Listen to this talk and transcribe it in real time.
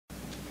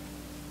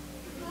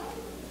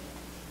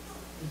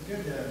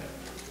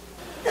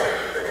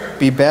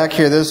Be back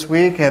here this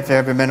week after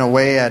having been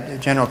away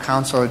at General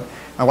Council.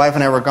 My wife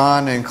and I were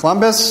gone in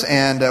Columbus,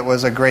 and it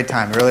was a great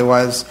time. It really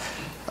was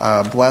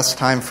a blessed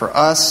time for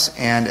us,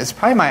 and it's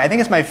probably I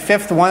think it's my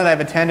fifth one that I've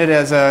attended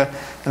as an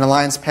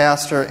Alliance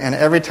pastor, and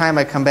every time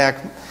I come back,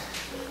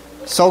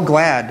 so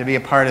glad to be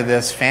a part of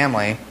this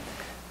family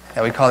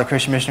that we call the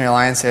Christian Missionary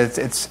Alliance.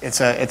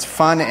 It's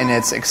fun and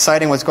it's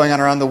exciting what's going on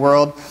around the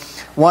world.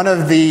 One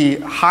of the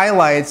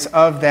highlights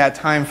of that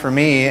time for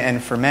me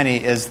and for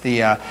many is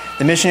the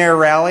Missionary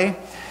rally,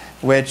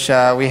 which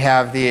we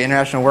have the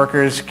international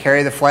workers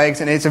carry the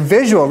flags, and it's a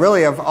visual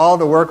really of all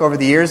the work over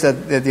the years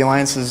that the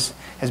Alliance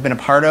has been a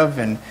part of,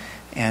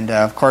 and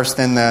of course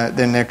then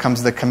there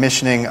comes the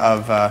commissioning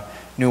of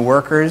new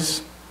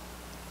workers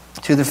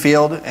to the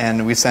field,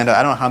 and we send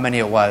I don't know how many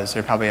it was.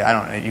 There probably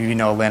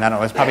Lynn, it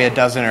was probably a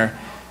dozen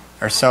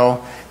or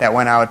so that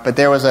went out, but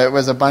there was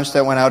a bunch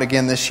that went out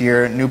again this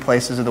year, new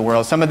places of the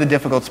world, some of the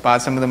difficult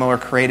spots, some of the more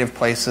creative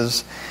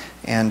places,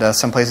 and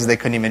some places they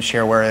couldn't even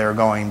share where they were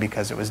going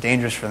because it was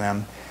dangerous for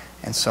them.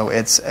 And so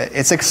it's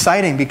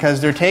exciting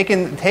because we're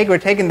taking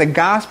the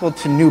gospel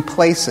to new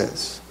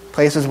places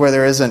where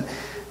there isn't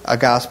a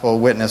gospel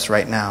witness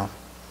right now.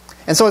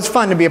 And so it's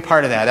fun to be a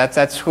part of that.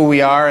 That's who we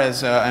are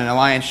as an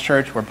Alliance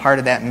Church. We're part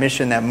of that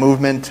mission, that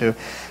movement to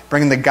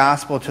bring the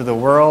gospel to the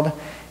world.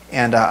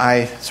 And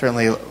I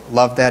certainly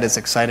love that. It's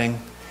exciting.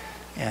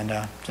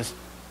 And just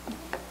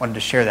wanted to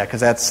share that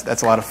because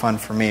that's a lot of fun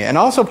for me. And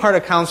also part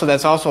of council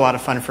that's also a lot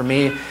of fun for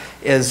me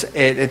is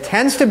it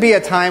tends to be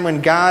a time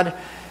when God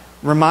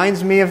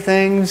reminds me of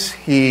things.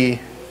 He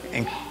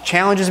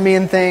challenges me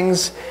in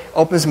things,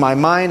 opens my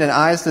mind and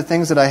eyes to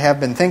things that I have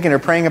been thinking or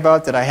praying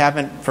about that I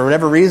haven't, for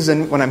whatever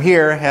reason, when I'm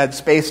here, had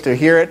space to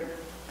hear it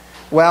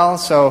well.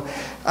 So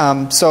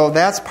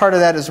that's part of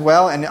that as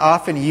well. And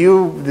often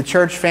the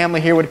church family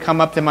here, would come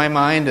up to my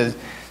mind as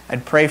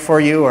I'd pray for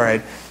you,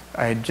 or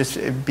I'd just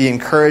be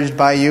encouraged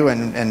by you,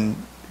 and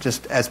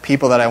just as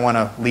people that I want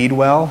to lead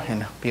well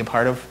and be a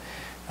part of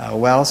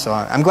well. So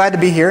I'm glad to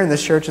be here in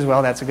this church as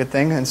well. That's a good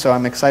thing. And so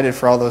I'm excited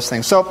for all those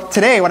things. So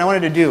today, what I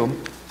wanted to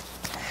do,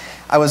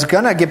 I was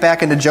going to get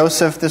back into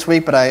Joseph this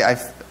week,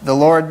 but the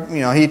Lord,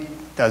 He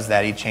does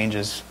that. He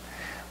changes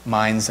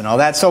minds and all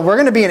that. So we're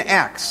going to be in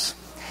Acts.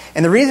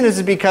 And the reason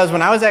is because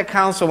when I was at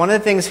council, one of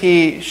the things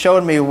He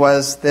showed me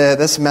was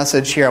this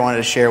message here I wanted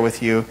to share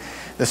with you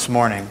this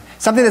morning.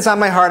 Something that's on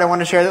my heart I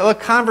want to share. A little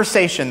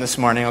conversation this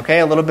morning, okay?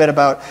 A little bit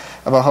about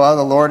how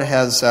the Lord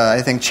has,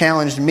 I think,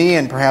 challenged me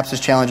and perhaps is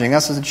challenging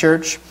us as a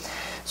church.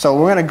 So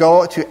we're going to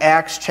go to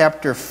Acts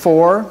chapter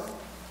 4.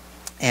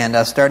 And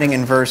starting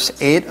in verse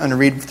 8, I'm going to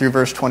read through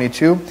verse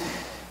 22.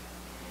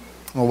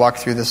 We'll walk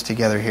through this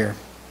together here.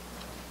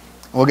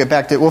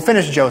 We'll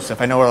finish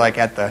Joseph. I know we're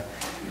at the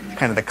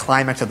kind of the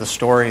climax of the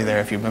story there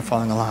if you've been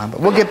following along.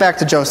 But we'll get back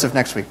to Joseph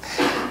next week.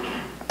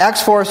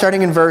 Acts 4,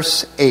 starting in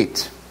verse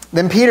 8.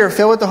 Then Peter,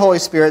 filled with the Holy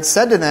Spirit,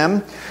 said to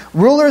them,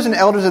 "Rulers and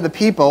elders of the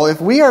people, if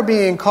we are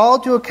being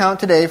called to account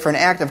today for an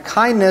act of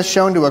kindness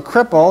shown to a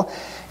cripple,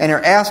 and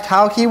are asked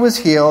how he was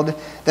healed,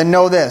 then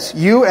know this,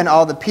 you and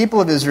all the people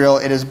of Israel,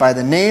 it is by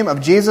the name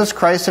of Jesus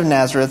Christ of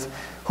Nazareth,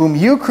 whom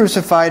you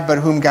crucified, but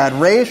whom God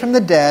raised from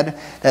the dead,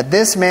 that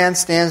this man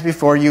stands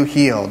before you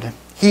healed.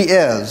 He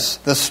is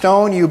the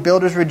stone you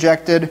builders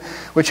rejected,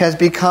 which has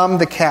become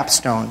the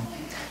capstone.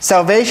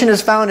 Salvation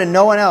is found in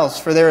no one else,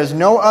 for there is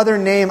no other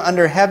name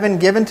under heaven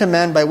given to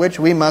men by which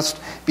we must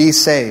be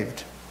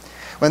saved."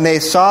 When they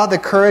saw the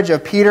courage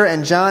of Peter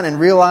and John and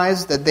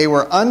realized that they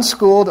were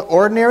unschooled,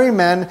 ordinary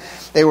men,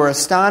 they were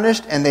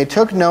astonished, and they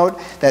took note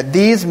that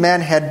these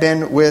men had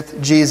been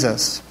with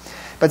Jesus.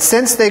 But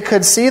since they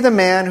could see the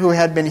man who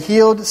had been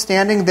healed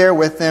standing there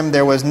with them,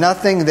 there was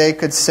nothing they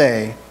could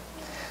say.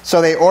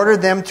 So they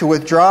ordered them to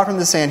withdraw from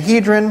the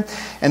Sanhedrin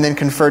and then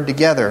conferred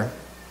together.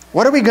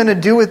 "What are we going to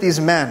do with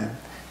these men?"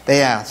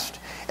 they asked.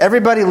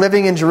 "Everybody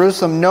living in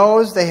Jerusalem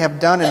knows they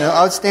have done an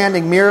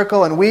outstanding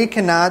miracle, and we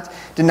cannot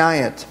deny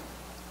it.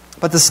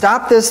 But to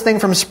stop this thing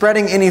from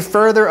spreading any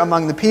further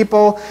among the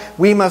people,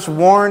 we must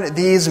warn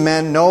these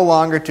men no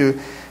longer to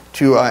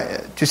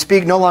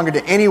speak no longer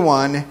to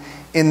anyone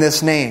in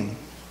this name."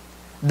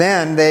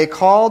 Then they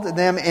called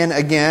them in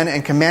again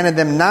and commanded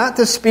them not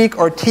to speak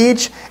or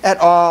teach at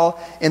all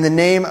in the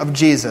name of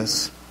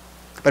Jesus.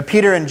 But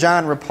Peter and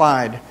John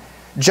replied,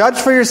 "Judge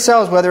for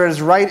yourselves whether it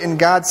is right in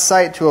God's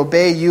sight to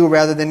obey you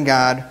rather than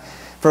God,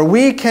 for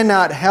we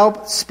cannot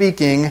help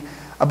speaking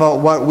about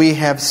what we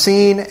have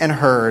seen and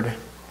heard."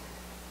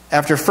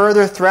 After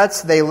further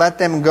threats, they let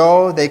them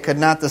go. They could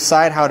not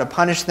decide how to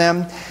punish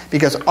them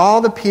because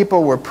all the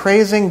people were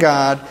praising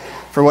God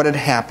for what had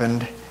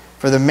happened.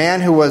 For the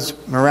man who was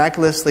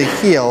miraculously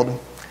healed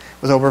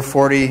was over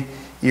 40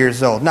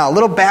 years old. Now, a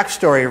little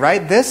backstory,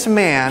 right? This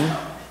man,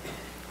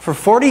 for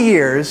 40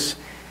 years,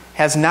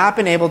 has not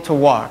been able to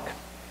walk.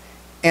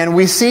 And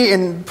we see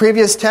in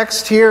previous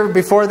text here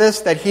before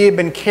this that he had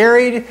been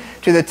carried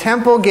to the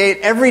temple gate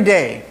every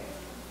day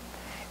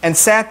and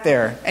sat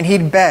there and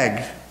he'd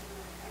beg.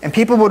 And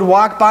people would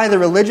walk by, the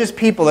religious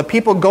people, the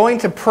people going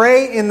to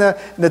pray in the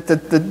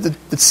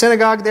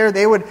synagogue there,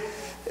 they would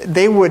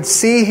they would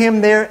see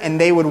him there and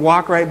they would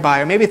walk right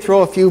by, or maybe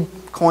throw a few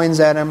coins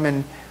at him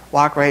and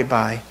walk right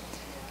by.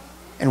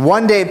 And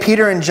one day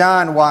Peter and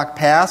John walk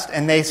past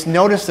and they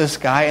notice this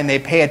guy and they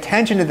pay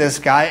attention to this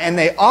guy and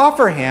they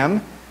offer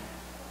him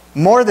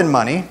more than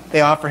money.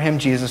 They offer him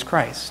Jesus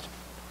Christ.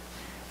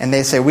 And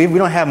they say, we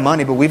don't have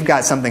money, but we've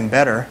got something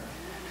better.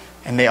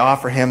 And they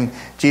offer him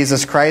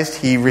Jesus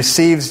Christ. He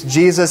receives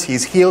Jesus.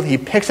 He's healed. He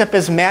picks up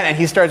his mat and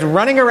he starts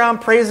running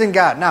around praising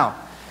God. Now,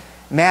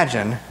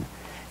 imagine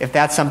if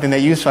that's something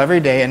that you saw every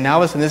day and now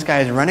all of a sudden this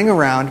guy is running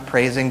around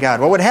praising God.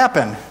 What would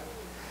happen?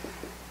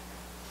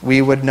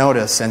 We would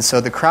notice. And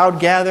so the crowd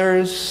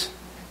gathers.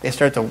 They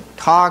start to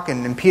talk.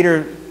 And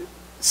Peter,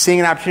 seeing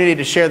an opportunity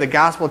to share the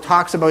gospel,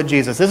 talks about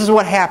Jesus. This is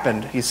what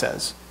happened, he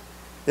says.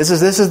 This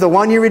is the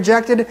one you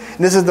rejected, and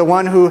this is the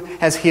one who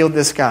has healed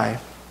this guy.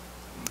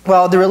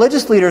 Well, the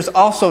religious leaders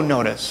also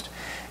noticed,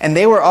 and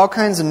they were all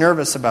kinds of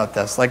nervous about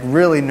this, like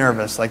really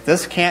nervous. Like,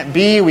 this can't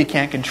be, we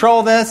can't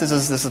control this, this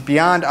is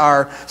beyond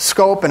our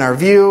scope and our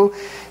view.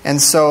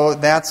 And so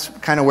that's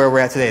kind of where we're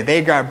at today.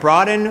 They got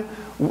brought in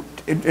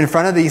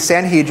front of the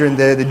Sanhedrin,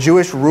 the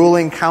Jewish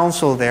ruling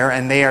council there,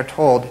 and they are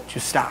told to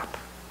stop.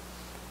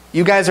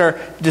 You guys are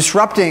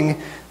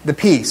disrupting the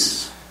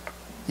peace.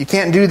 You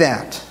can't do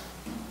that.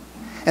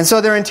 And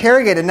so they're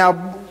interrogated. Now,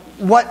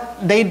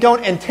 what they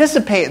don't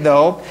anticipate,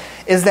 though,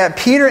 is that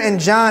Peter and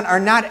John are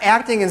not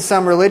acting in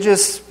some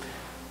religious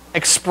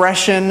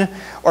expression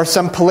or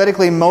some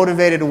politically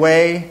motivated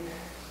way.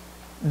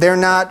 They're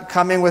not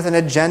coming with an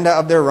agenda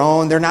of their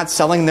own. They're not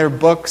selling their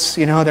books.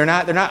 They're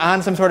not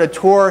on some sort of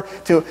tour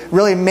to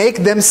really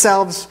make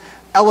themselves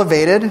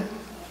elevated.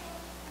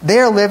 They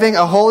are living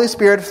a Holy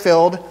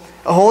Spirit-filled,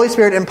 a Holy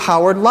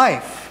Spirit-empowered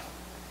life.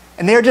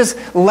 And they're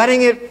just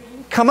letting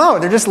it come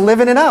out. They're just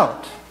living it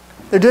out.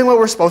 They're doing what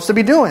we're supposed to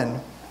be doing.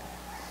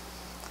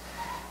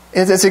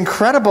 It's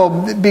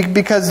incredible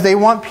because they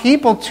want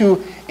people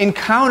to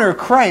encounter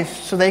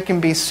Christ so they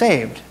can be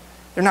saved.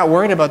 They're not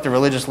worried about the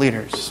religious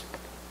leaders.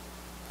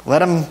 Let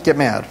them get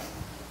mad.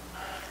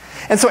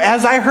 And so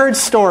as I heard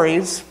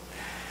stories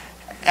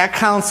at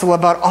council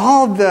about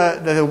all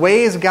the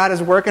ways God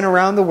is working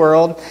around the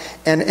world,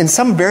 and in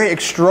some very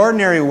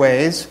extraordinary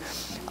ways,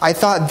 I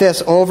thought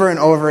this over and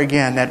over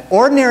again, that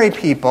ordinary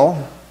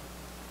people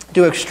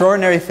do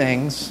extraordinary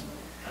things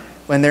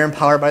when they're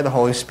empowered by the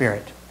Holy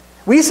Spirit.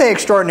 We say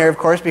extraordinary, of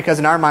course, because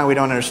in our mind we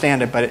don't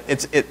understand it, but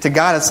to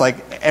God it's like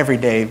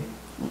everyday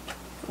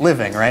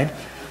living, right?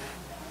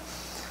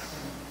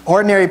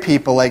 Ordinary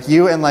people like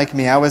you and like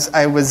me. I was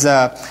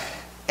at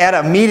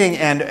a meeting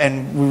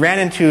and we ran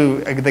into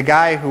the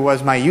guy who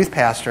was my youth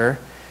pastor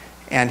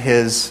and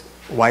his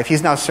wife.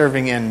 He's now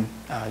serving in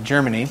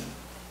Germany.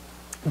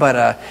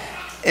 But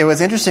it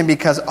was interesting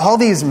because all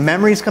these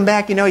memories come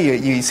back.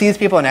 You see these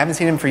people and I haven't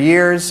seen them for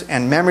years,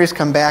 and memories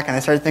come back, and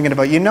I started thinking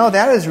about,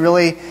 that is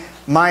really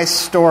my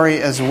story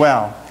as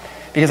well.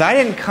 Because I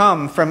didn't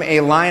come from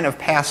a line of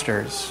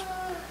pastors.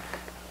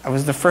 I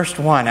was the first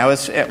one. I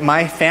was at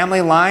my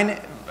family line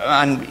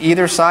on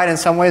either side. In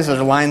some ways, there's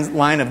a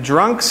line of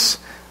drunks,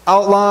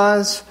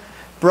 outlaws,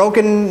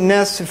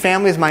 brokenness,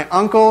 families. My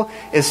uncle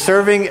is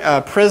serving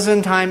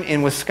prison time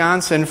in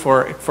Wisconsin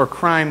for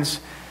crimes,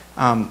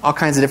 all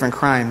kinds of different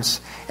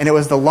crimes. And it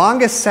was the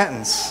longest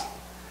sentence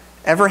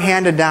ever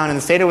handed down in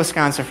the state of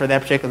Wisconsin for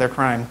that particular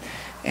crime.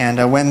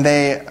 And when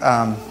they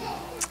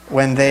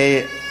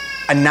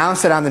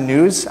announced it on the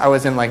news, I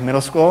was in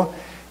middle school,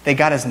 they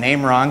got his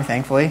name wrong,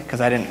 thankfully,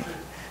 because I didn't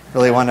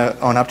really want to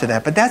own up to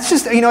that. But that's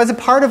just, as a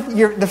part of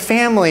the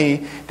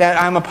family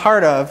that I'm a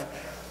part of.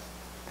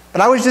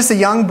 But I was just a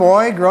young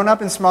boy, grown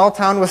up in small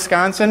town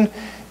Wisconsin,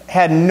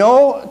 had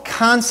no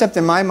concept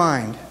in my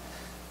mind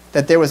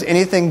that there was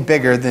anything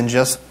bigger than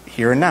just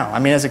here and now. I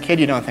mean, as a kid,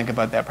 you don't think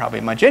about that probably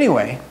much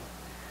anyway.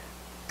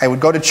 I would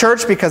go to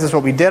church because it's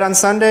what we did on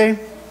Sunday.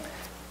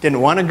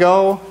 Didn't want to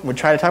go. Would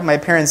try to talk my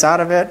parents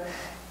out of it.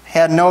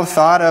 Had no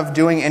thought of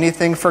doing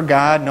anything for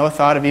God. No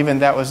thought of even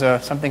that was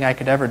something I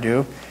could ever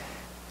do.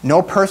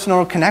 No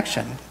personal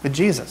connection with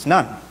Jesus.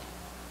 None.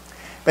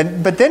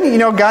 But then,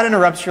 God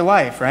interrupts your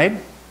life, right?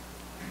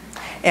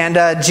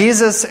 And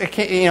Jesus,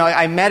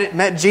 I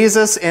met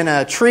Jesus in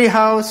a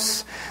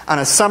treehouse on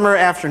a summer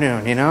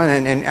afternoon,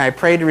 and I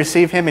prayed to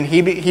receive him, and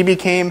he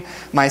became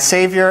my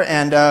Savior,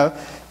 and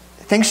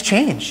things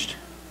changed.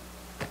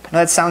 Now,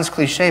 that sounds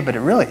cliche, but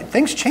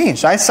things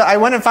changed. I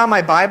went and found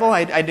my Bible.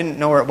 I didn't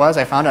know where it was.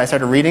 I found it. I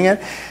started reading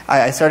it.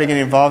 I started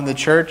getting involved in the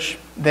church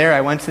there.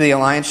 I went to the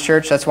Alliance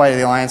Church. That's why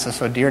the Alliance is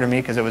so dear to me,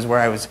 because it was where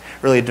I was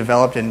really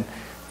developed in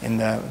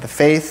the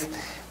faith.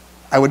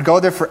 I would go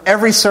there for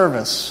every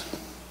service.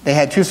 They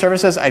had 2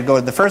 services. I'd go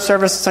to the first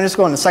service, Sunday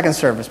school, and the second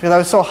service, because I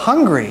was so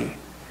hungry.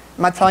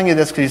 I'm not telling you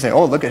this because you say,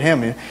 oh, look at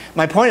him.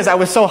 My point is, I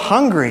was so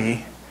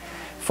hungry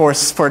for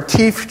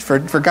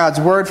God's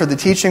Word, for the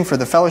teaching, for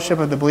the fellowship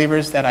of the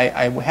believers, that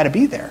I had to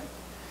be there.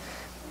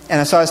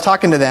 And so I was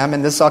talking to them,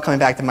 and this is all coming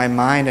back to my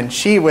mind, and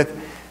she, with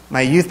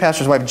my youth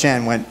pastor's wife,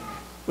 Jen, went,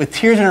 with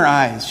tears in her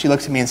eyes, she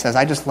looks at me and says,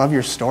 I just love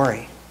your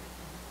story.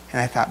 And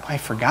I thought, I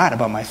forgot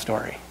about my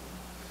story.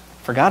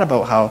 Forgot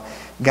about how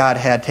God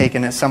had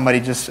taken somebody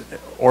just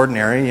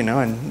ordinary,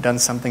 and done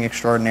something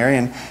extraordinary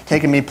and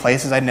taken me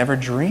places I'd never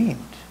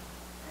dreamed.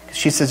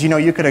 She says,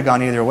 you could have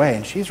gone either way.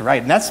 And she's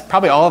right. And that's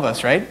probably all of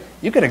us, right?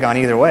 You could have gone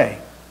either way.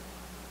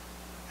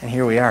 And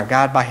here we are,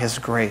 God by His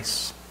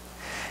grace.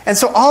 And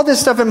so all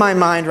this stuff in my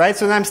mind, right?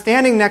 So I'm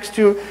standing next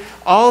to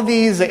all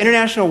these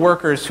international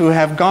workers who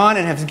have gone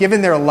and have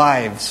given their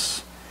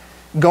lives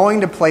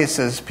going to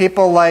places.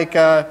 People like,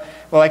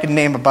 I could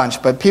name a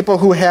bunch, but people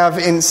who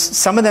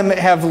some of them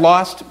have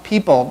lost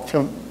people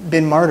to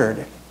been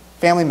martyred,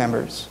 family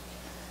members.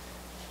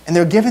 And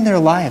they're giving their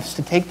lives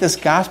to take this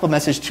gospel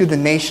message to the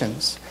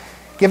nations,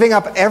 giving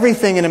up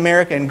everything in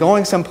America and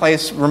going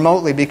someplace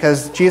remotely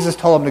because Jesus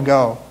told them to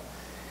go.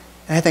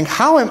 And I think,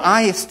 how am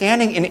I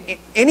standing in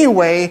any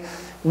way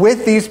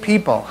with these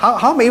people?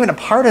 How am I even a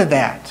part of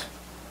that?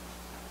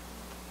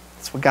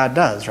 That's what God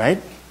does,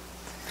 right?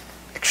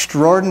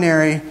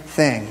 Extraordinary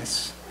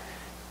things.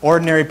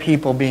 Ordinary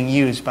people being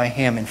used by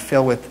Him and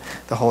filled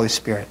with the Holy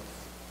Spirit.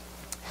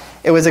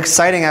 It was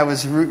exciting. I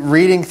was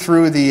reading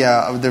through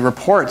the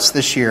reports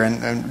this year,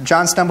 and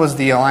John Stumble was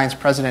the Alliance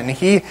president, and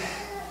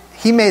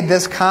he made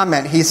this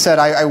comment. He said,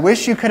 I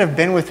wish you could have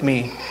been with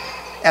me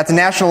at the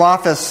national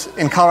office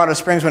in Colorado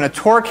Springs when a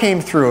tour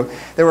came through.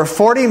 There were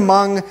 40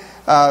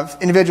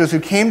 Hmong individuals who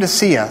came to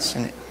see us,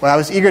 and I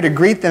was eager to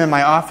greet them in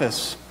my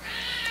office.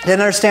 I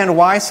didn't understand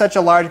why such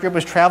a large group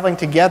was traveling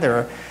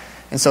together,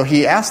 and so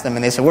he asked them,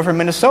 and they said, we're from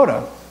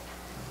Minnesota.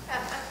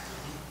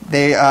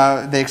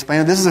 They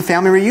explained, this is a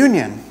family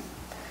reunion.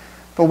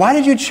 But why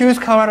did you choose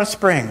Colorado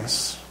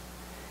Springs?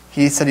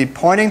 He said,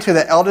 pointing to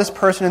the eldest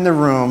person in the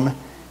room,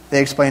 they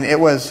explained it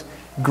was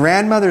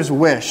grandmother's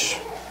wish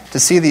to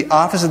see the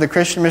office of the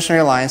Christian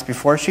Missionary Alliance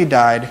before she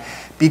died,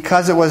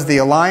 because it was the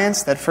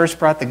alliance that first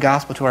brought the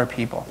gospel to our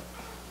people.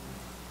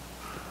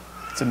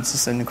 It's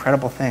just an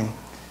incredible thing.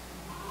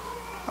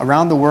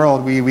 Around the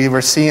world, we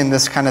were seeing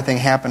this kind of thing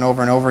happen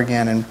over and over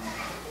again, and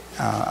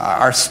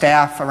our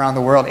staff around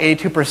the world,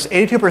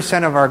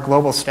 82% of our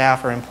global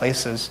staff are in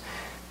places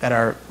that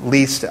are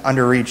least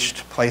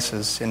underreached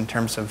places in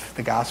terms of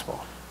the gospel.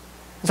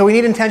 So we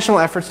need intentional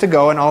efforts to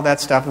go and all that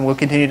stuff, and we'll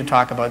continue to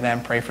talk about that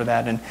and pray for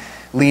that and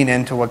lean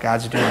into what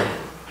God's doing.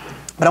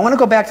 But I want to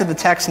go back to the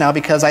text now,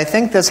 because I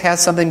think this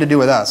has something to do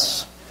with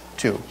us,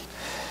 too.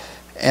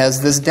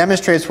 As this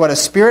demonstrates what a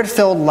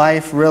Spirit-filled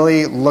life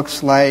really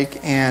looks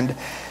like, and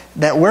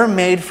that we're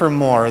made for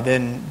more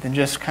than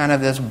just kind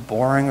of this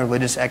boring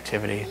religious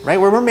activity. Right?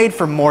 We're made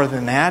for more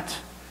than that.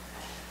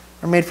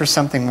 We're made for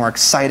something more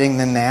exciting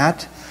than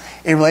that.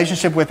 A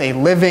relationship with a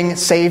living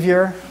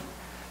Savior.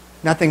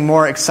 Nothing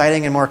more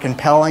exciting and more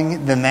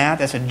compelling than that.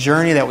 That's a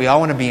journey that we all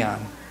want to be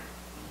on.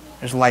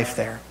 There's life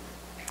there.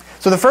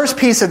 So the first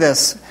piece of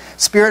this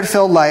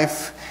Spirit-filled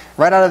life,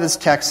 right out of this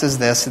text, is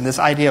this, and this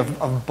idea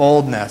of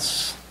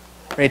boldness.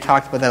 We already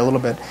talked about that a little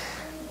bit.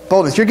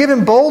 Boldness. You're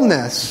given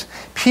boldness.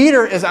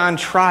 Peter is on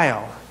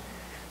trial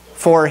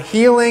for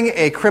healing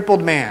a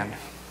crippled man.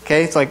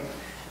 Okay? It's like,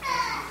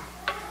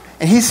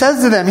 and he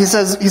says to them, he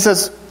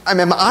says,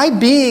 am I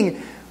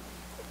being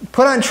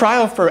put on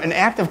trial for an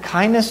act of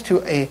kindness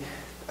to a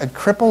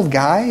crippled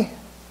guy?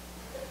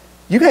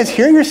 You guys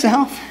hear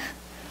yourself?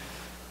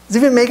 Does it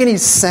even make any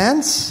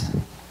sense?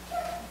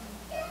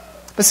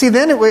 But see,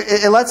 then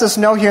it lets us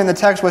know here in the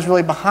text what's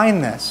really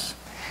behind this.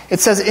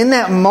 It says, in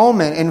that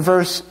moment, in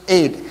verse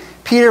 8,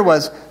 Peter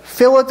was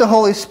filled with the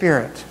Holy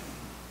Spirit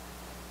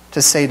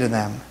to say to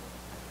them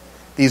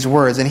these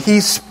words. And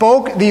he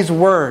spoke these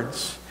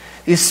words,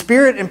 these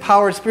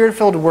Spirit-empowered,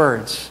 Spirit-filled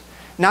words.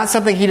 Not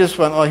something he just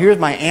went, here's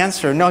my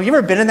answer. No, you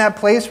ever been in that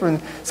place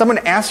when someone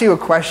asks you a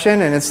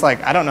question and it's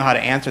like, I don't know how to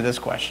answer this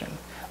question.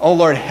 Oh,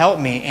 Lord, help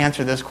me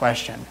answer this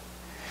question.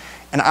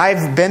 And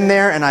I've been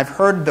there, and I've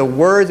heard the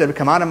words that have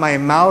come out of my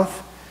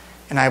mouth,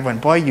 and I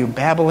went, boy, you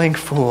babbling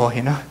fool,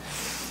 That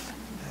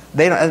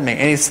doesn't make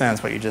any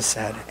sense what you just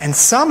said. And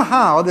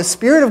somehow the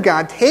Spirit of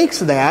God takes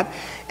that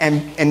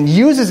and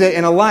uses it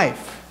in a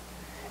life.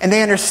 And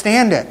they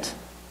understand it.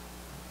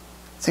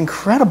 It's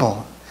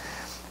incredible.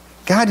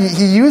 God,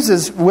 He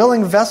uses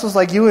willing vessels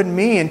like you and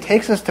me and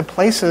takes us to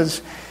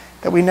places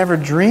that we never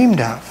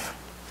dreamed of.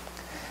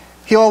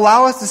 He'll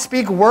allow us to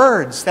speak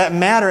words that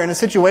matter in a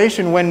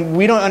situation when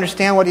we don't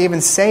understand what to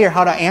even say or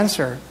how to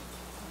answer.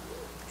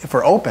 If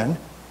we're open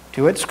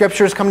to it.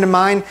 Scriptures come to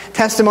mind,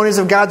 testimonies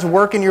of God's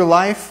work in your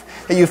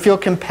life that you feel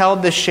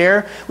compelled to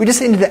share. We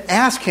just need to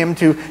ask Him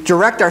to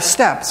direct our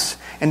steps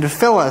and to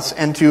fill us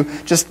and to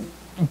just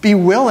be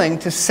willing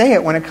to say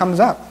it when it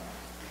comes up.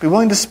 Be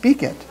willing to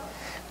speak it.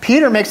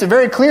 Peter makes it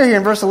very clear here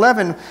in verse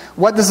 11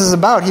 what this is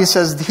about. He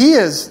says, He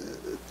is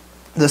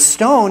the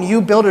stone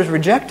you builders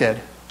rejected.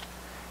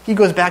 He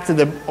goes back to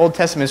the Old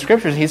Testament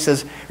Scriptures. He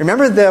says,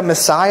 remember the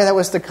Messiah that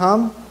was to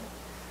come?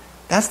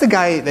 That's the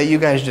guy that you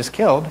guys just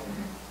killed.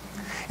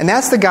 And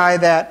that's the guy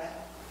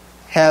that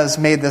has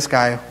made this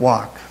guy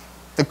walk.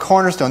 The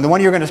cornerstone, the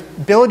one you're going to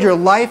build your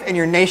life and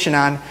your nation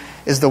on,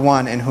 is the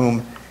one in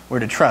whom we're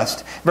to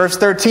trust. Verse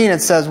 13,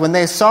 it says, when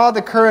they saw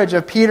the courage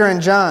of Peter and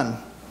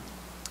John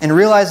and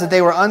realized that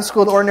they were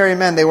unschooled, ordinary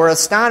men. They were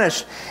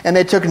astonished, and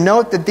they took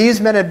note that these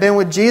men had been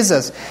with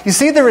Jesus. You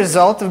see, the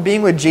result of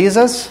being with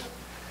Jesus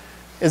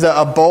is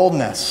a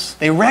boldness.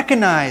 They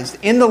recognized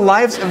in the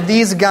lives of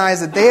these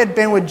guys that they had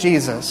been with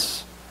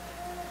Jesus.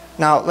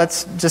 Now,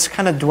 let's just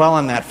kind of dwell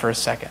on that for a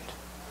second.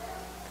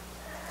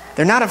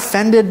 They're not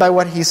offended by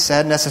what he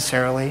said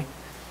necessarily.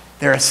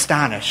 They're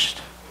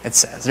astonished, it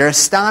says. They're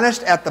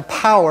astonished at the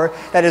power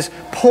that is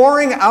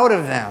pouring out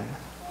of them,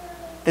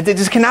 that they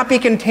just cannot be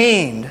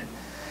contained.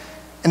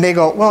 And they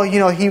go, well,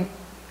 he'd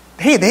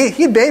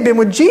been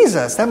with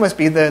Jesus. That must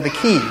be the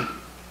key.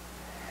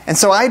 And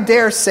so I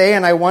dare say,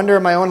 and I wonder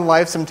in my own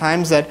life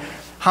sometimes, that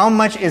how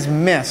much is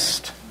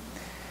missed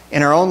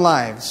in our own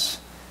lives.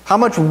 How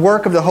much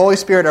work of the Holy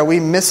Spirit are we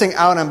missing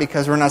out on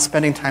because we're not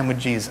spending time with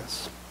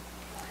Jesus?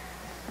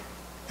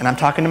 And I'm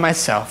talking to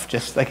myself,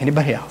 just like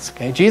anybody else.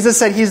 Okay? Jesus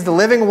said he's the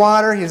living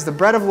water, he's the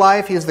bread of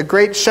life, he's the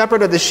great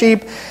shepherd of the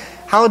sheep.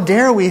 How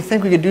dare we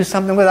think we could do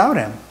something without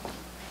him?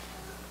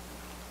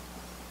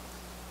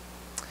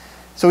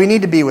 So we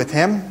need to be with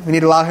him. We need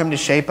to allow him to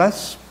shape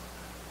us.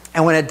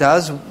 And when it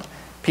does,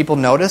 people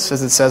notice,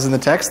 as it says in the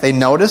text, they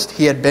noticed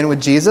he had been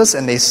with Jesus,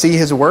 and they see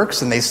his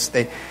works, and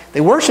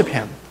they worship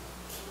him.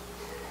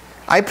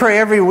 I pray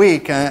every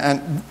week,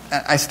 and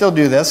I still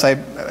do this.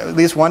 At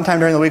least one time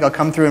during the week, I'll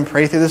come through and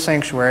pray through the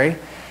sanctuary.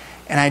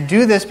 And I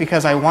do this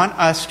because I want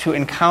us to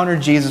encounter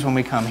Jesus when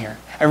we come here.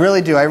 I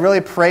really do. I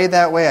really pray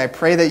that way. I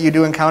pray that you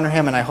do encounter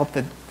him, and I hope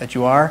that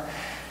you are.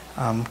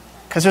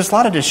 Because there's a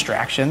lot of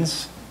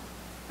distractions.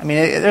 I mean,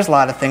 there's a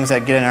lot of things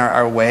that get in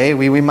our way.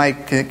 We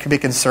might be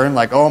concerned,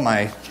 like, oh,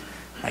 my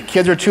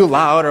kids are too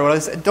loud, or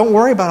what. Don't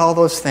worry about all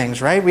those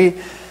things, right?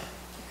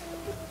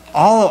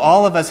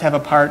 All of us have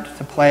a part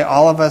to play.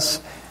 All of us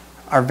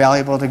are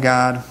valuable to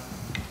God.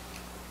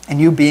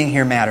 And you being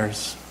here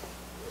matters.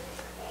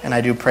 And I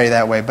do pray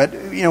that way. But,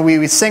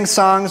 we sing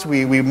songs.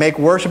 We make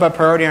worship a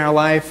priority in our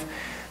life.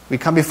 We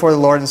come before the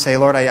Lord and say,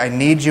 Lord, I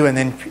need you. And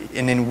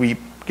then we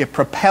get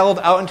propelled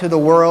out into the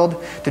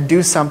world to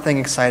do something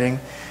exciting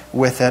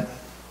with it.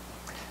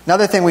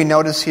 Another thing we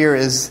notice here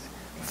is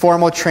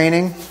formal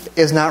training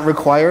is not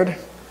required.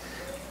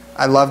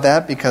 I love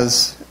that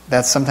because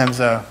that's sometimes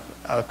a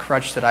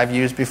crutch that I've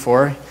used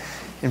before.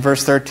 In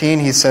verse 13,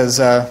 he says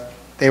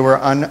they were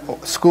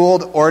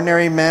unschooled,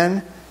 ordinary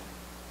men.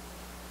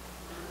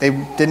 They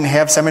didn't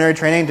have seminary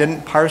training,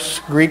 didn't parse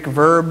Greek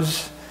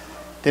verbs,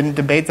 didn't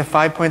debate the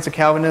 5 points of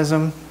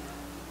Calvinism.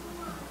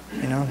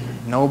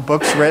 No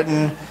books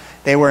written.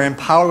 They were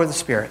empowered with the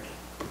Spirit.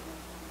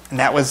 And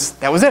that was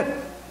it.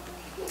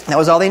 That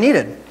was all they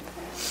needed.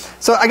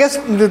 So I guess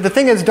the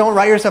thing is, don't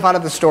write yourself out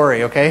of the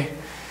story, okay?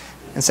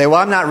 And say, well,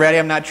 I'm not ready,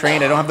 I'm not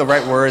trained, I don't have the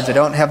right words, I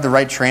don't have the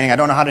right training, I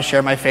don't know how to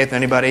share my faith with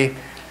anybody.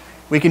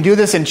 We can do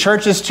this in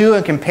churches too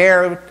and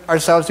compare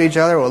ourselves to each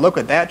other. Well, look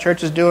what that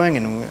church is doing.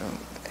 And,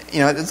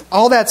 it's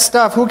all that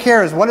stuff. Who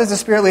cares? What is the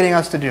Spirit leading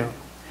us to do?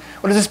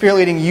 What is the Spirit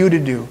leading you to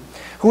do?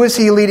 Who is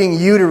he leading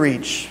you to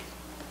reach?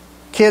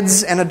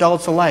 Kids and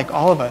adults alike,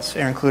 all of us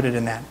are included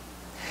in that.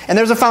 And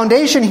there's a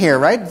foundation here,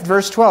 right?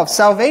 Verse 12.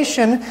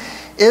 Salvation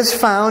is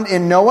found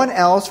in no one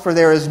else, for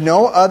there is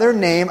no other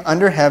name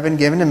under heaven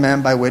given to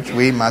men by which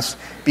we must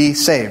be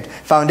saved.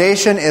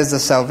 Foundation is the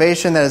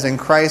salvation that is in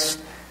Christ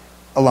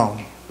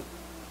alone.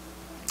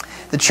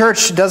 The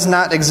church does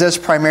not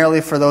exist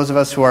primarily for those of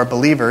us who are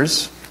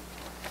believers.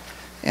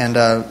 And,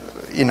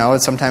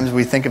 sometimes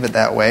we think of it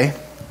that way.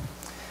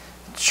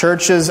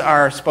 Churches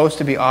are supposed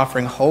to be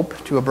offering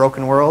hope to a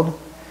broken world,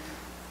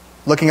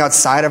 looking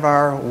outside of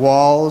our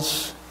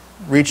walls,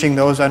 reaching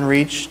those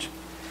unreached.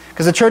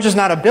 Because the church is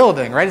not a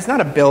building, right? It's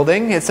not a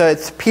building.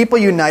 It's people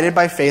united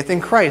by faith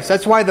in Christ.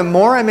 That's why the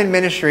more I'm in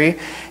ministry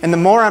and the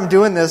more I'm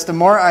doing this, the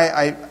more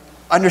I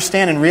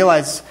understand and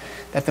realize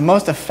that the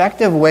most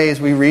effective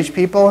ways we reach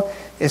people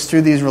is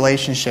through these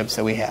relationships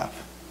that we have.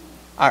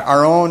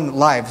 Our own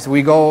lives.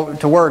 We go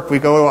to work, we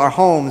go to our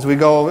homes, we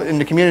go in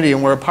the community,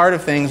 and we're a part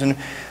of things, and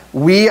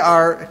we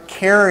are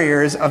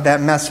carriers of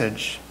that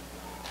message.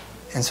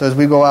 And so as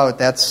we go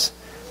out,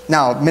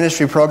 now,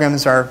 ministry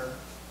programs are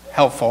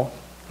helpful.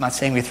 I'm not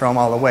saying we throw them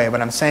all away.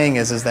 What I'm saying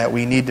is that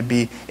we need to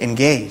be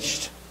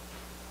engaged.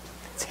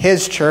 It's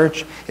his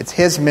church. It's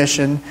his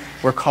mission.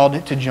 We're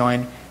called to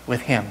join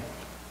with him.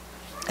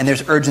 And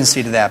there's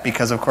urgency to that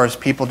because, of course,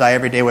 people die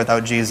every day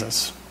without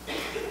Jesus.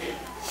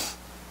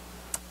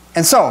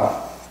 And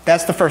so,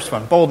 that's the first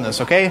one, boldness,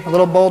 okay? A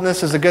little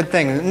boldness is a good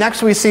thing.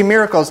 Next, we see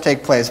miracles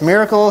take place. The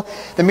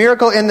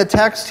miracle in the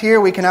text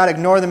here, we cannot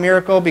ignore the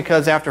miracle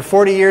because after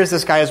 40 years,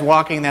 this guy is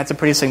walking. That's a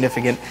pretty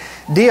significant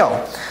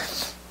deal.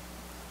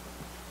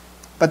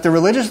 But the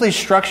religiously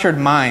structured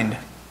mind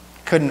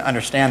couldn't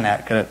understand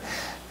that.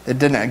 It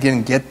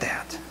didn't get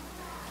that.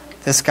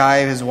 This guy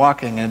is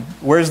walking, and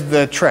where's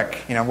the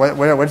trick?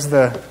 What's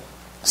the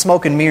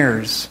smoke and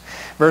mirrors?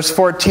 Verse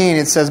 14,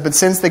 it says, but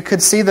since they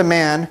could see the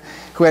man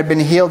who had been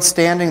healed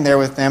standing there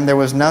with them, there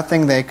was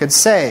nothing they could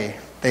say.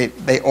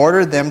 They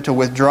ordered them to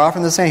withdraw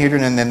from the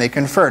Sanhedrin, and then they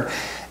conferred.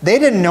 They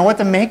didn't know what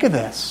to make of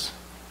this.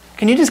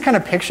 Can you just kind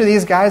of picture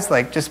these guys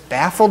like just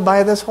baffled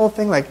by this whole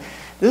thing? Like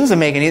This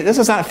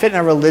does not fit in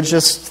a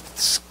religious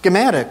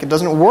schematic. It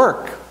doesn't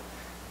work.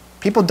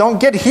 People don't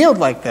get healed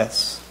like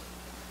this.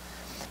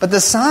 But the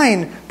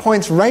sign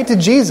points right to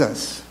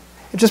Jesus.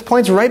 It just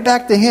points right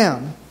back to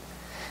Him.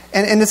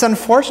 And it's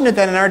unfortunate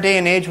that in our day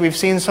and age we've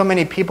seen so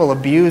many people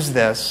abuse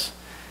this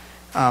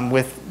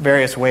with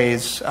various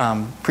ways.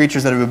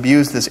 Preachers that have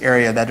abused this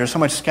area, that there's so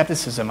much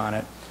skepticism on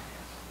it.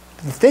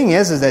 The thing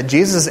is that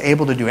Jesus is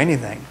able to do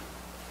anything.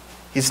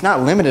 He's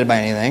not limited by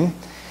anything.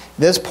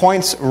 This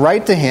points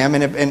right to Him,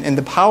 and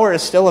the power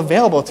is still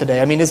available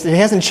today. I mean, it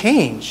hasn't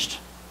changed.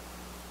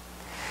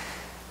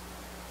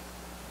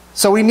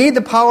 So we need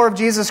the power of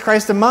Jesus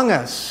Christ among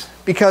us,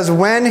 because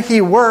when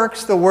He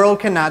works, the world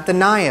cannot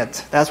deny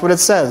it. That's what it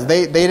says.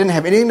 They didn't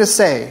have anything to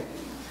say.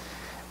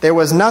 There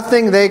was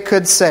nothing they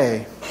could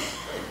say,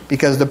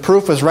 because the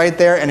proof was right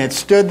there, and it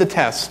stood the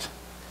test.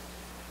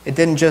 It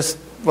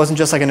wasn't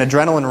just like an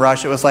adrenaline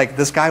rush. It was like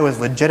this guy was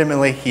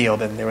legitimately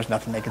healed, and there was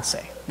nothing they could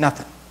say.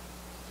 Nothing.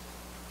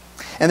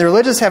 And the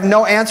religious have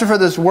no answer for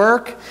this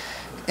work.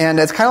 And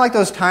it's kind of like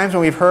those times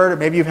when we've heard,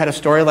 maybe you've had a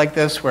story like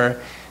this, where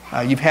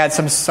you've had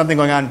something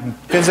going on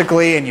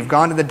physically, and you've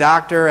gone to the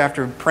doctor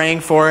after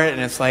praying for it,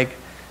 and it's like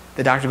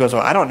the doctor goes,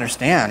 well, I don't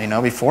understand.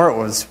 Before it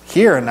was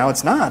here, and now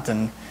it's not.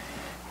 And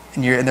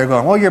they're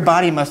going, well, your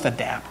body must have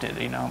adapted.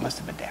 Must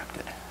have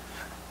adapted.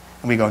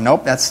 And we go,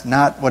 nope, that's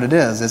not what it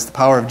is. It's the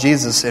power of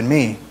Jesus in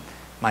me,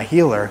 my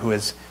healer, who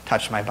has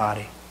touched my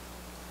body.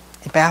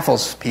 It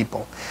baffles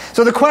people.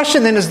 So the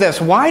question then is this: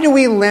 why do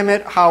we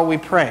limit how we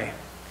pray?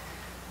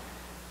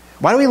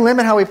 Why do we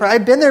limit how we pray?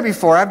 I've been there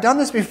before. I've done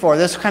this before.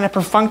 This kind of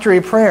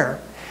perfunctory prayer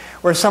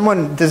where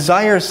someone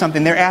desires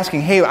something. They're asking,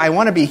 hey, I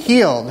want to be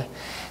healed.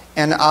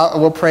 And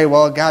we'll pray,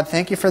 well, God,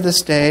 thank you for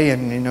this day.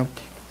 And,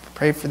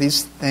 pray for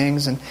these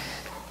things.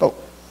 But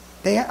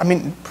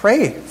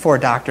pray for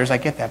doctors. I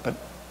get that. But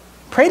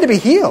pray to be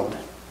healed.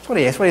 That's what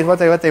He is.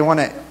 What they want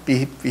to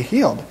be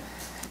healed.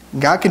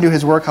 God can do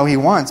His work how He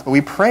wants. But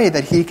we pray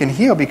that He can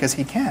heal because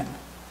He can.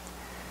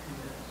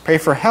 Pray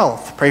for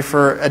health. Pray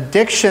for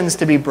addictions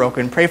to be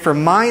broken. Pray for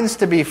minds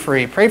to be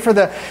free. Pray for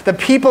the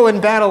people in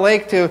Battle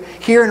Lake to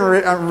hear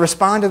and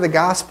respond to the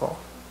gospel.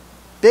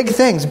 Big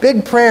things,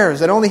 big prayers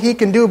that only He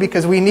can do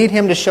because we need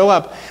Him to show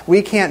up.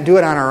 We can't do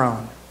it on our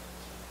own.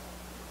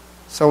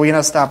 So we got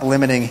to stop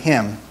limiting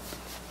Him.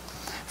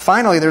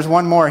 Finally, there's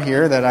one more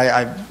here that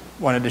I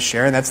wanted to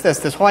share, and that's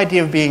this whole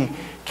idea of being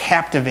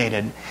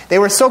captivated. They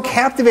were so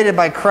captivated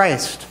by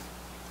Christ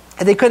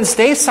that they couldn't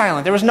stay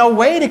silent. There was no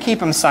way to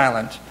keep Him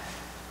silent.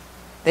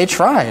 They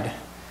tried.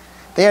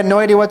 They had no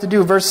idea what to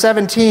do. Verse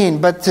 17,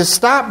 but to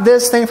stop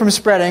this thing from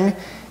spreading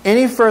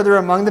any further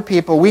among the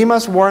people, we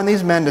must warn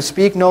these men to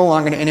speak no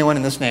longer to anyone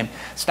in this name.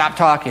 Stop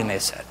talking, they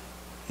said.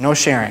 No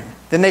sharing.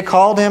 Then they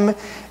called him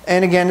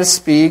and again to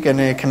speak, and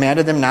they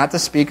commanded them not to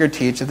speak or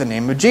teach in the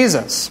name of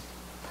Jesus.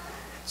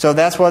 So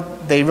that's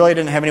what they really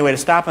didn't have any way to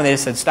stop them. They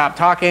just said, stop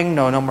talking,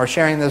 no more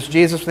sharing this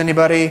Jesus with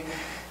anybody.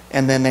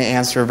 And then they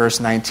answer verse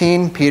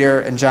 19.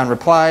 Peter and John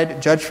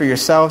replied, judge for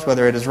yourselves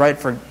whether it is right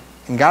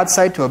in God's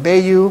sight to obey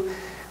you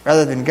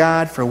rather than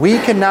God, for we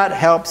cannot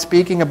help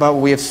speaking about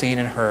what we have seen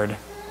and heard.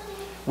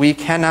 We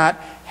cannot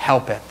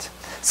help it.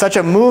 Such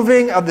a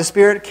moving of the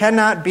Spirit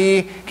cannot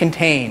be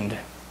contained.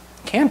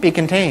 Can't be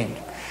contained.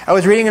 I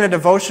was reading in a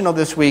devotional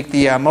this week,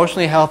 the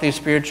Emotionally Healthy,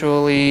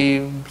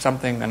 Spiritually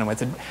something. I don't know.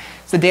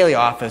 It's the Daily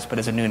Office, but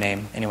it's a new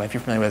name. Anyway, if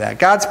you're familiar with that.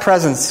 God's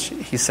presence,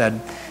 he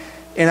said,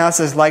 in us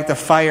is like the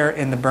fire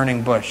in the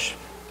burning bush.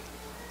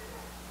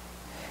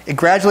 It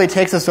gradually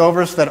takes us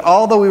over so that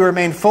although we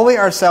remain fully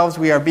ourselves,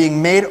 we are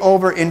being made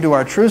over into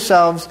our true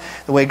selves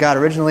the way God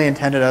originally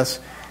intended us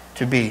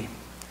to be.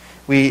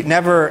 We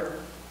never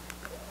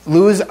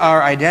lose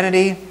our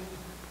identity,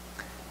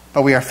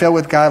 but we are filled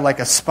with God like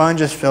a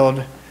sponge is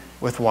filled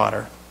with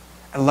water.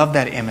 I love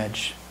that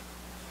image.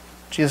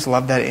 Jesus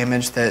loved that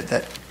image,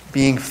 that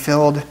being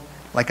filled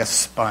like a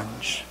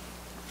sponge.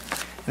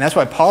 And that's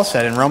why Paul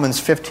said in Romans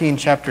 15,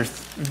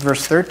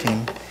 verse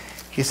 13,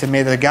 he said,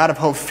 may the God of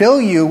hope fill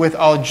you with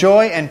all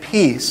joy and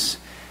peace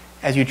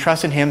as you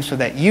trust in Him so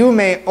that you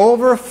may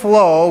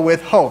overflow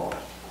with hope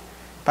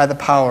by the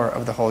power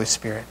of the Holy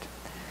Spirit.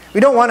 We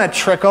don't want to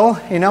trickle,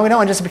 we don't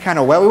want just to be kind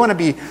of wet. We want to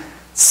be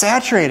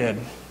saturated.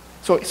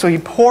 So He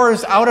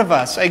pours out of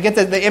us. I get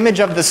the image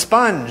of the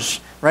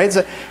sponge, right?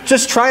 So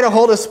just try to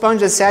hold a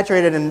sponge that's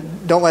saturated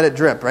and don't let it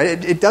drip,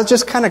 right? It does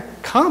just kind of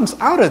comes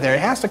out of there.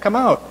 It has to come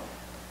out.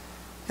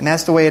 And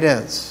that's the way it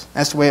is.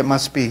 That's the way it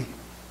must be.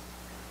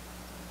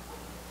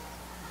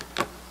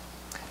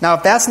 Now,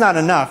 if that's not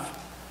enough,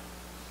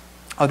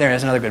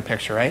 there's another good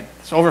picture, right?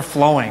 It's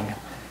overflowing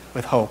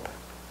with hope.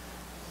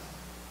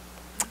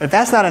 But if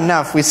that's not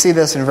enough, we see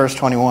this in verse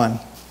 21. Of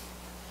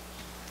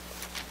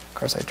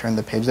course, I turned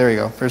the page. There we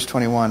go. Verse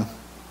 21.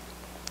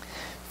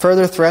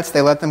 Further threats,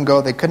 they let them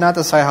go. They could not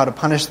decide how to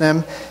punish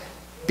them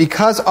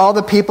because all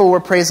the people were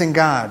praising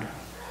God.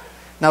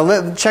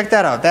 Now, check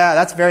that out.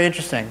 That's very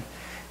interesting.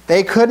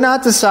 They could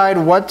not decide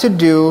what to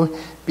do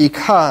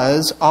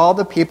because all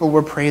the people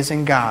were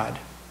praising God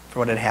for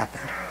what had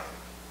happened.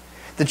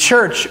 The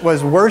church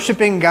was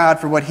worshiping God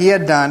for what He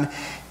had done,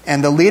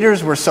 And the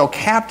leaders were so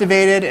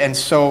captivated and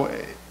so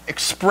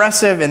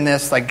expressive in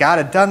this, like God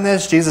had done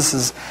this, Jesus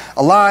is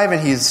alive,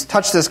 and he's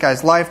touched this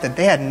guy's life, that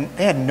they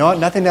had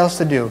nothing else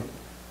to do.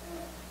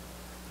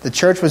 The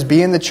church was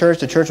being the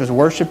church was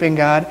worshiping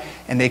God,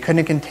 and they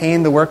couldn't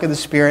contain the work of the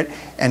Spirit.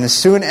 And as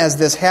soon as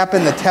this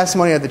happened, the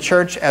testimony of the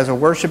church as a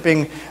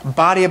worshiping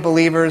body of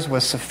believers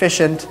was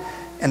sufficient,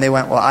 and they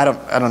went, well, I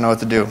don't know what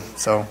to do.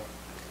 So,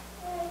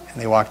 and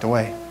they walked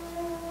away.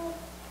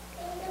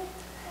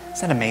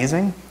 Isn't that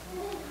amazing?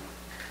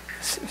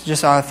 It's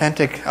just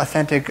authentic,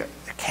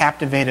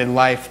 captivated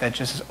life that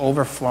just is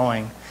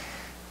overflowing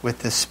with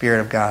the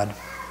Spirit of God.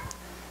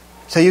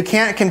 So you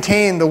can't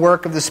contain the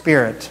work of the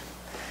Spirit.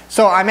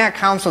 So I'm at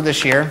council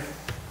this year,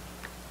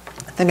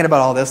 thinking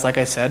about all this, like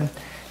I said,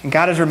 and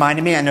God has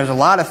reminded me, and there's a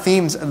lot of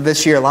themes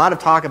this year, a lot of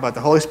talk about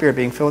the Holy Spirit,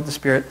 being filled with the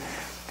Spirit,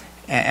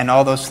 and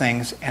all those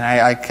things. And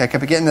I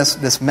kept getting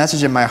this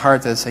message in my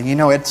heart that saying,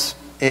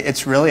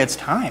 it's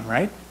time,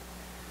 right?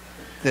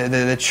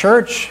 The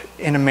church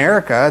in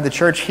America, the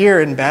church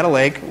here in Battle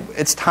Lake,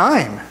 it's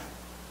time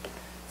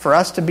for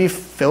us to be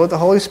filled with the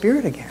Holy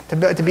Spirit again,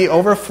 to be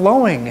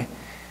overflowing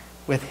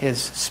with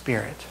His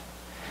Spirit.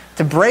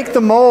 To break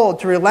the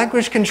mold, to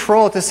relinquish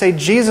control, to say,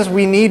 Jesus,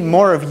 we need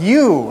more of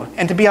you,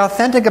 and to be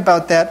authentic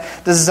about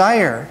that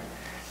desire.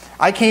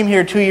 I came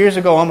here 2 years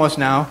ago almost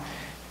now,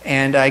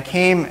 and I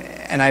came,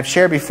 and I've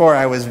shared before,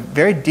 I was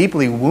very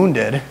deeply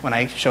wounded when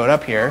I showed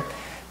up here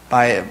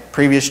by a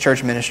previous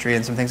church ministry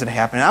and some things that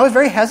happened. And I was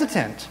very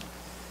hesitant.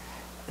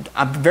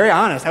 I'm very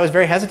honest. I was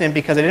very hesitant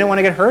because I didn't want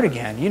to get hurt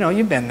again.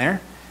 You've been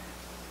there.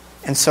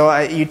 And so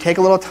you take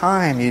a little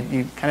time.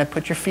 You kind of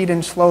put your feet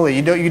in slowly.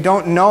 You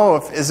don't know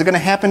is it going to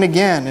happen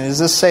again, and is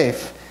this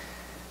safe?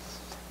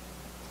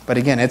 But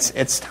again,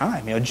 it's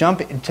time.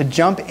 Jump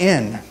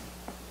in,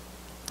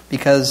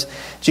 because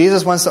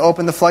Jesus wants to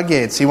open the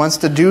floodgates. He wants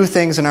to do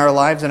things in our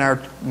lives, in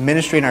our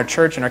ministry, in our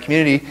church, in our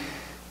community,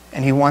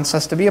 and He wants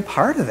us to be a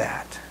part of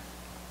that.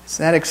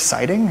 Isn't that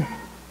exciting?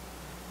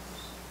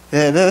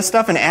 The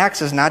stuff in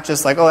Acts is not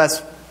just like, oh,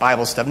 that's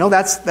Bible stuff. No,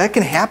 that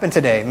can happen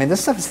today. I mean,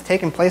 this stuff is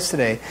taking place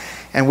today,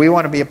 and we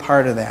want to be a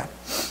part of that.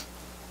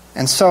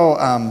 And so,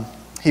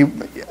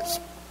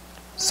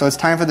 so it's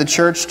time for the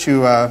church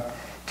to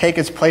take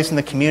its place in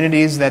the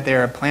communities that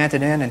they're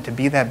planted in, and to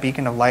be that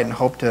beacon of light and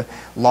hope to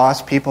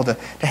lost people, to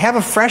have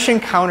a fresh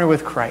encounter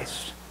with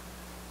Christ.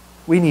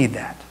 We need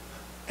that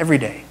every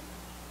day.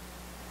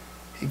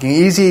 It can be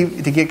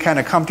easy to get kind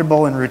of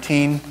comfortable in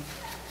routine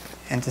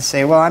and to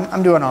say, well,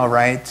 I'm doing all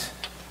right.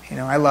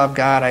 I love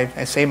God.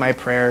 I say my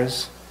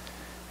prayers.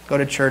 I go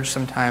to church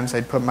sometimes. I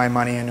put my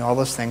money in, all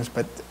those things.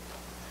 But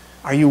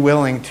are you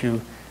willing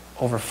to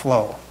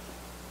overflow?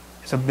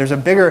 So there's a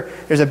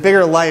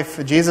bigger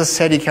life. Jesus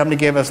said He came to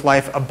give us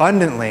life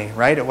abundantly,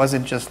 right? It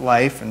wasn't just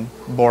life and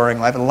boring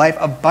life, but life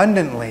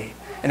abundantly.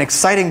 An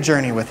exciting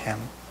journey with Him.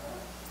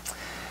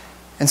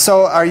 And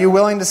so are you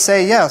willing to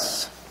say,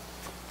 yes,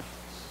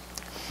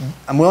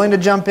 I'm willing to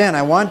jump in.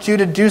 I want you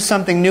to do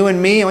something new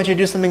in me. I want you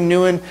to do something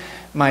new in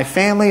my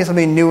family,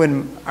 something new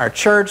in our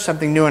church,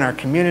 something new in our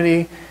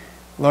community.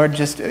 Lord,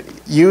 just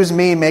use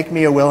me, make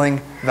me a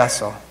willing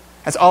vessel.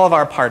 That's all of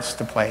our parts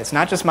to play. It's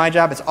not just my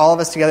job, it's all of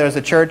us together as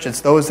a church.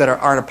 It's those that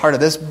aren't a part of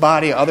this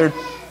body,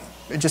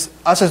 just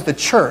us as the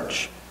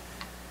church.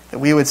 That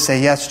we would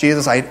say, yes,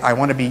 Jesus, I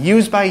want to be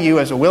used by you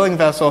as a willing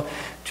vessel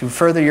to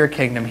further your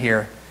kingdom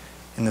here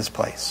in this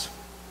place.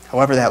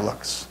 However that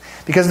looks.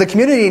 Because the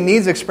community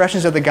needs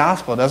expressions of the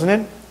gospel, doesn't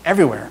it?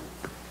 Everywhere.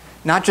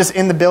 Not just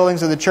in the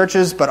buildings of the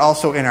churches, but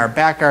also in our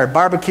backyard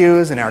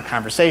barbecues, in our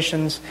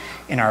conversations,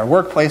 in our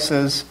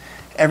workplaces,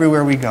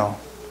 everywhere we go.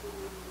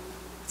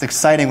 It's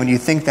exciting when you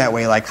think that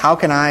way, like how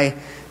can I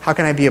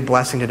be a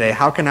blessing today?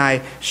 How can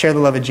I share the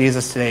love of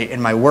Jesus today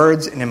in my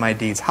words and in my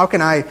deeds? How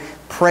can I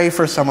pray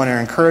for someone or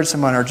encourage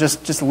someone or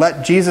just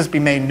let Jesus be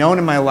made known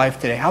in my life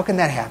today? How can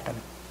that happen?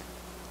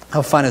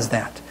 How fun is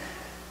that?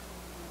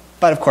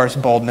 But of course,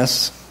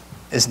 boldness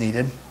is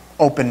needed.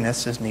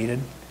 Openness is needed.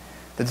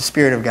 That the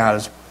Spirit of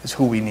God is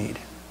who we need.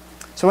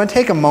 So I want to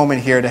take a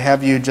moment here to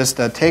have you just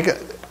take a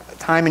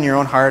time in your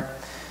own heart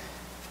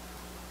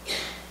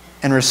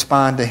and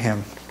respond to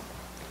Him.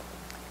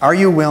 Are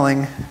you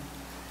willing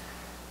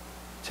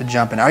to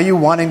jump in? Are you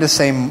wanting to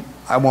say,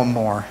 I want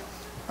more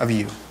of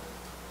you?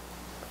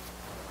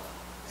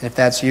 And if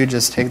that's you,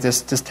 just take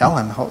this, just tell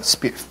Him,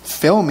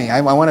 fill me.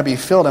 I want to be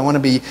filled. I want to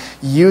be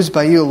used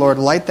by you, Lord.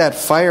 Light that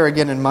fire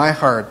again in my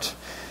heart.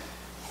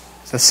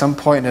 So at some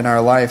point in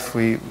our life,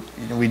 we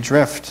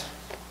drift.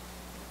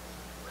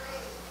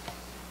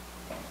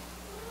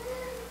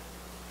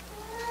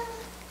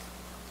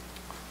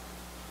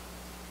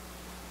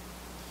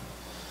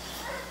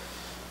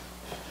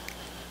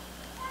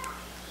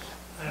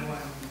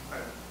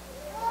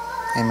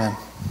 Amen.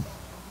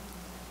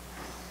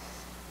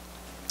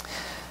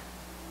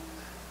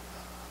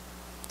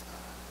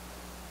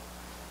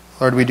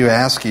 Lord, we do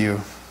ask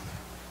you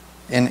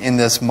in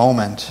this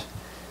moment,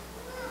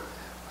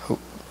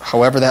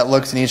 however that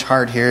looks in each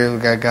heart here,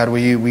 God,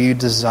 we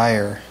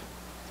desire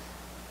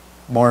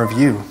more of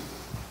you.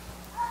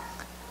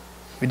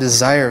 We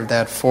desire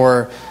that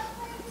for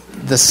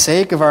the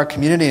sake of our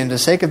community and the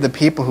sake of the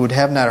people who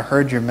have not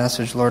heard your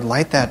message, Lord,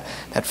 light that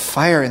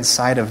fire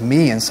inside of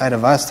me, inside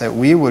of us, that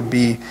we would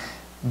be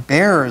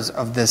bearers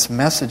of this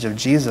message of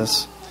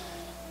Jesus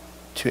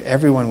to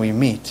everyone we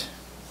meet.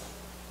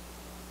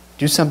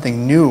 Do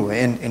something new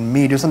in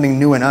me, do something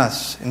new in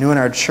us, new in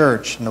our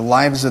church, in the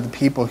lives of the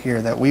people here,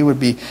 that we would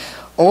be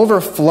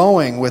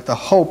overflowing with the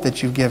hope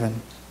that you've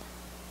given.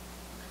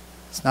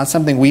 It's not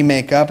something we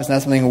make up, it's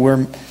not something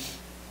we're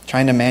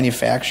trying to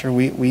manufacture.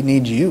 We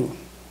need you.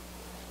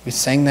 We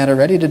sang that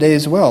already today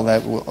as well,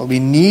 that we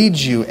need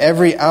you.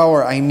 Every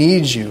hour I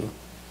need you.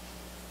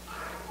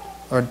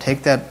 Lord,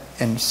 take that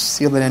and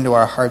seal it into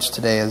our hearts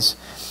today as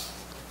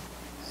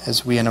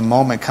we in a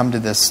moment come to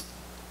this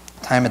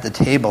time at the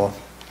table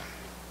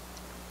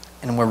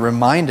and we're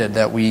reminded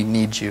that we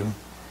need you,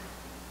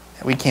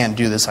 that we can't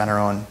do this on our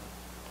own,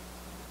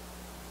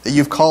 that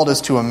you've called us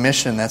to a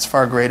mission that's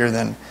far greater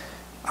than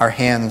our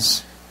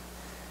hands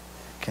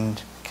can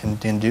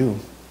do.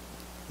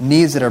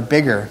 Needs that are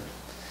bigger,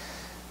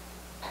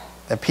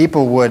 that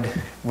people would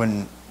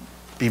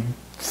be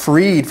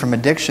freed from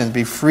addictions,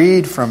 be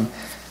freed from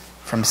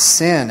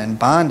sin and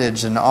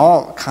bondage and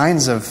all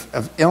kinds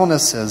of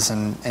illnesses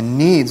and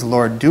needs.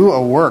 Lord, do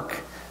a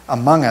work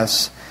among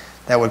us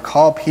that would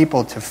call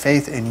people to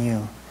faith in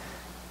you.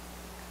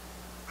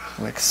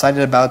 I'm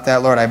excited about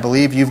that, Lord. I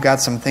believe you've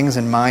got some things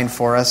in mind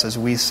for us as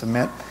we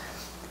submit,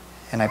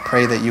 and I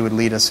pray that you would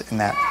lead us in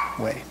that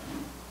way.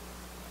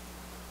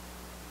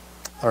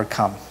 Lord,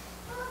 come.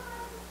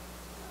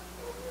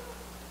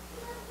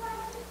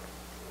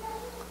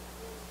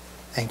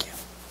 Thank you.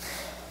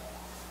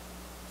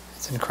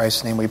 It's in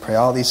Christ's name we pray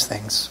all these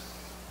things.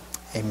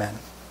 Amen.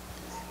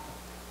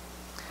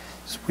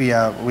 So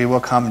we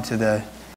will come to the